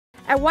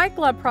At White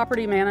Glove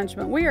Property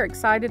Management, we are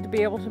excited to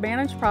be able to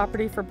manage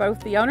property for both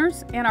the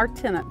owners and our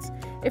tenants.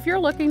 If you're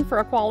looking for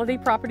a quality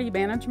property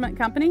management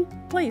company,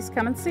 please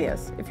come and see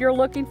us. If you're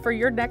looking for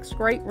your next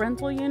great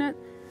rental unit,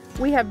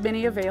 we have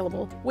many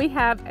available. We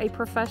have a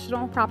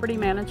professional property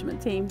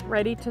management team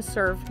ready to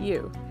serve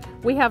you.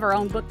 We have our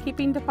own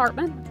bookkeeping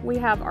department, we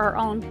have our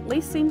own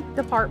leasing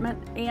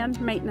department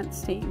and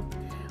maintenance team.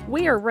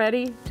 We are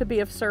ready to be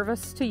of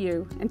service to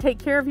you and take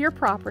care of your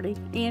property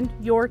and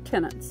your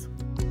tenants.